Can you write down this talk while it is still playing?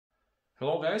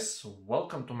Hello guys,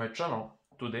 welcome to my channel.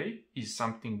 Today is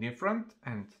something different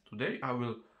and today I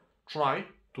will try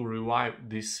to revive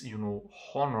this,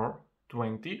 Honor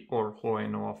 20 or Huawei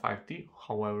Nova 5T,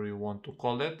 however you want to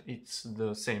call it. It's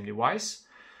the same device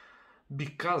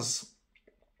because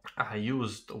I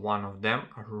used one of them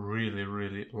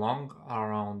really long,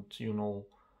 around,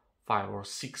 5 or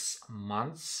 6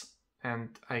 months,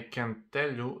 and I can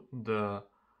tell you the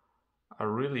a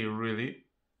really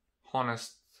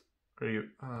honest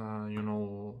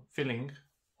feeling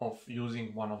of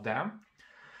using one of them.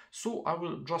 So I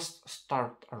will just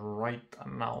start right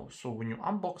now. So when you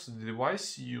unbox the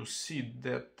device, you see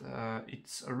that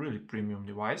it's a really premium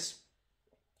device.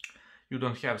 You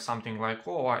don't have something like,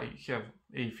 oh, I have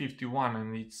a 51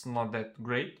 and it's not that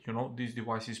great. This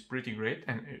device is pretty great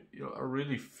and it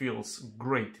really feels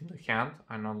great in the hand.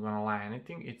 I'm not gonna lie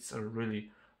anything. It's a really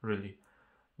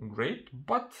great,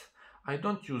 but I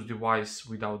don't use device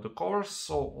without the covers,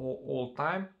 so all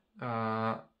time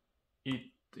it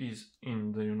is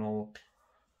in the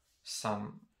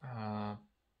some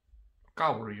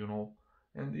cover,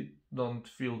 and it don't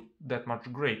feel that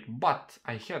much great. But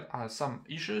I had some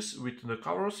issues with the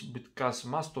covers because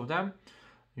most of them,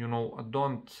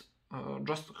 don't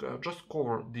just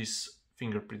cover this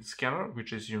fingerprint scanner,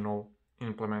 which is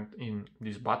implement in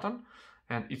this button,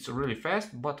 and it's really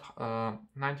fast. But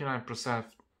 90%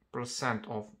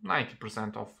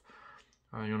 of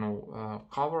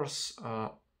covers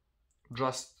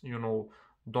just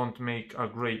don't make a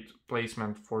great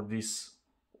placement for this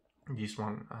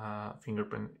one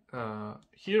fingerprint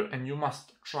here, and you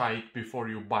must try it before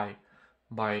you buy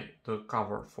the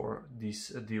cover for this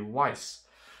device.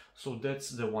 So that's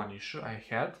the one issue I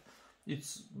had.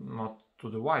 It's not to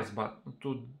device but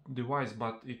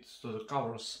it's to the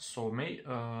covers. So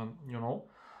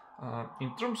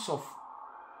in terms of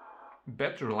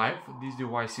battery life, these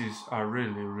devices are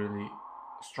really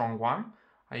strong one.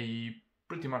 I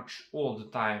pretty much all the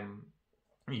time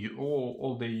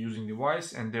all day using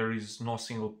device, and there is no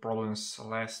single problems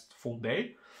last full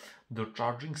day. The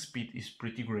charging speed is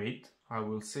pretty great. I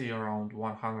will say around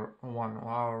 1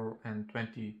 hour and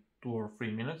 22 or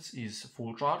 3 minutes is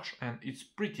full charge, and it's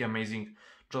pretty amazing.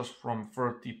 Just from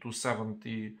 30 to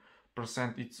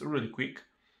 70%, it's really quick.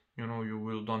 You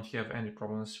don't have any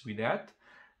problems with that.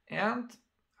 And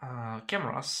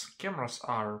cameras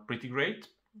are pretty great.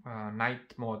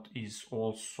 Night mode is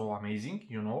also amazing.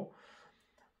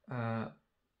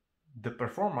 The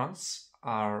performance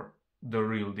are the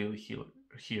real deal here.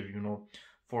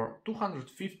 For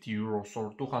 250 euros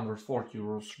or 240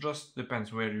 euros, just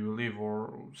depends where you live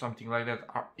or something like that,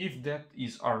 if that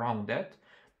is around that,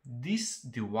 this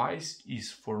device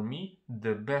is for me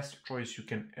the best choice you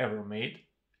can ever make,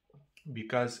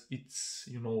 because it's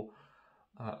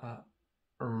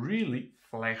really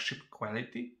flagship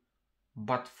quality,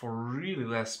 but for really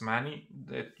less money,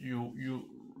 that you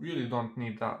really don't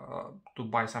need to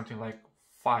buy something like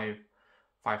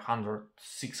 500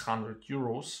 600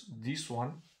 euros. This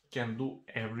one can do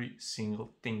every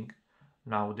single thing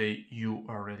nowadays you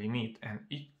already need, and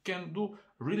it can do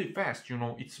really fast.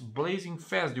 It's blazing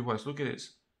fast device. Look at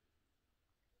this.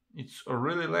 It's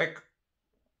really like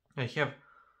I have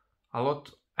a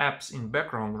lot apps in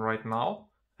background right now,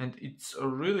 and it's a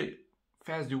really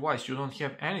fast device. You don't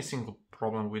have any single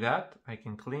problem with that. I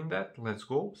can clean that. Let's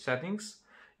go settings.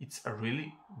 It's a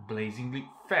really blazingly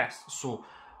fast. So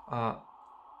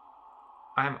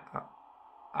I'm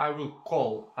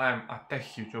a tech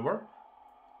YouTuber,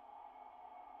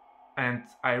 and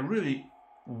I really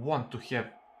want to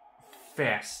have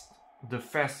the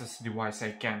fastest device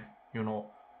I can.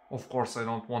 Of course I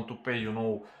don't want to pay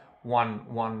one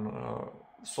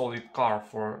solid car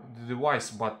for the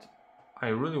device, but I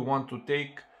really want to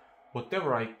take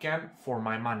whatever I can for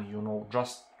my money,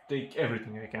 just take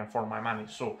everything I can for my money.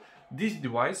 So this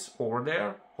device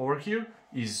over here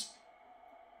is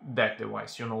that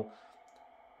device.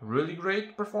 Really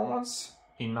great performance,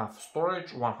 enough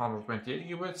storage, 128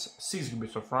 gigabytes, 6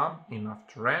 gigabytes of RAM,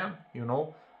 enough RAM,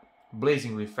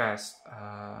 blazingly fast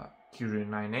Kirin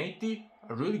 980,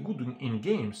 really good in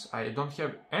games. I don't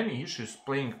have any issues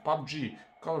playing PUBG,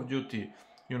 Call of Duty,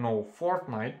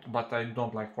 Fortnite, but I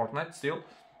don't like Fortnite still.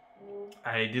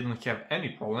 I didn't have any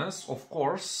problems. Of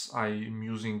course, I'm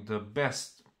using the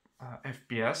best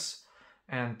FPS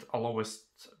and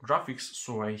lowest graphics,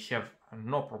 so I have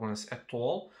no problems at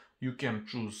all. You can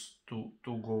choose to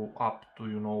go up to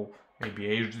maybe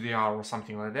HDR or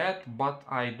something like that, but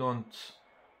I don't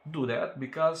do that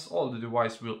because all the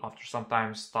device will after some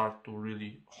time start to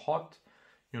really hot.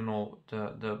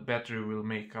 The battery will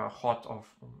make a hot of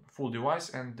full device,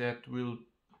 and that will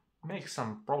make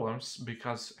some problems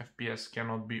because FPS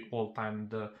cannot be all time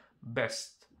the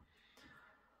best,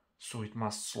 so it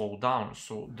must slow down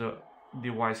so the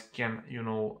device can, you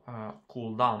know,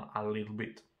 cool down a little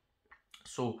bit.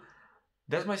 So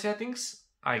that's my settings.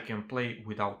 I can play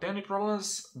without any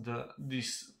problems.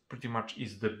 This pretty much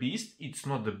is the beast. It's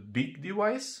not a big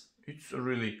device. It's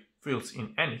really feels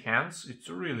in any hands. It's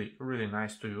really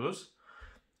nice to use.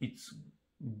 It's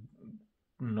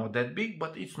not that big,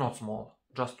 but it's not small.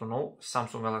 Just to know,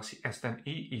 Samsung Galaxy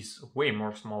S10e is way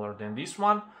more smaller than this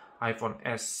one. iPhone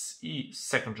SE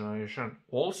second generation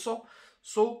also.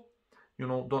 So you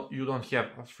know, you don't have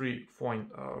a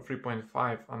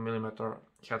 3.5 mm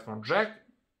headphone jack.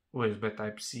 USB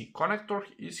Type-C connector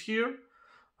is here.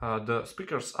 The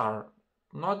speakers are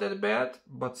not that bad,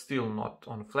 but still not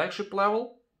on flagship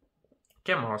level.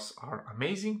 Cameras are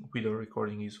amazing. Video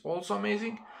recording is also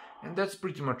amazing, and that's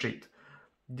pretty much it.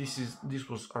 This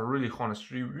was a really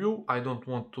honest review. I don't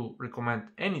want to recommend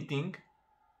anything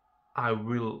I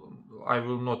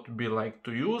will not be like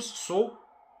to use. So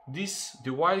this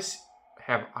device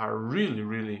have a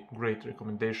really great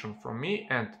recommendation from me,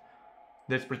 and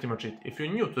that's pretty much it. If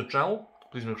you're new to the channel,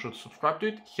 please make sure to subscribe to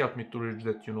it. Help me to reach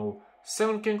that, you know,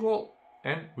 7K goal,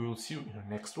 and we will see you in the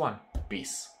next one.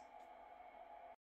 Peace.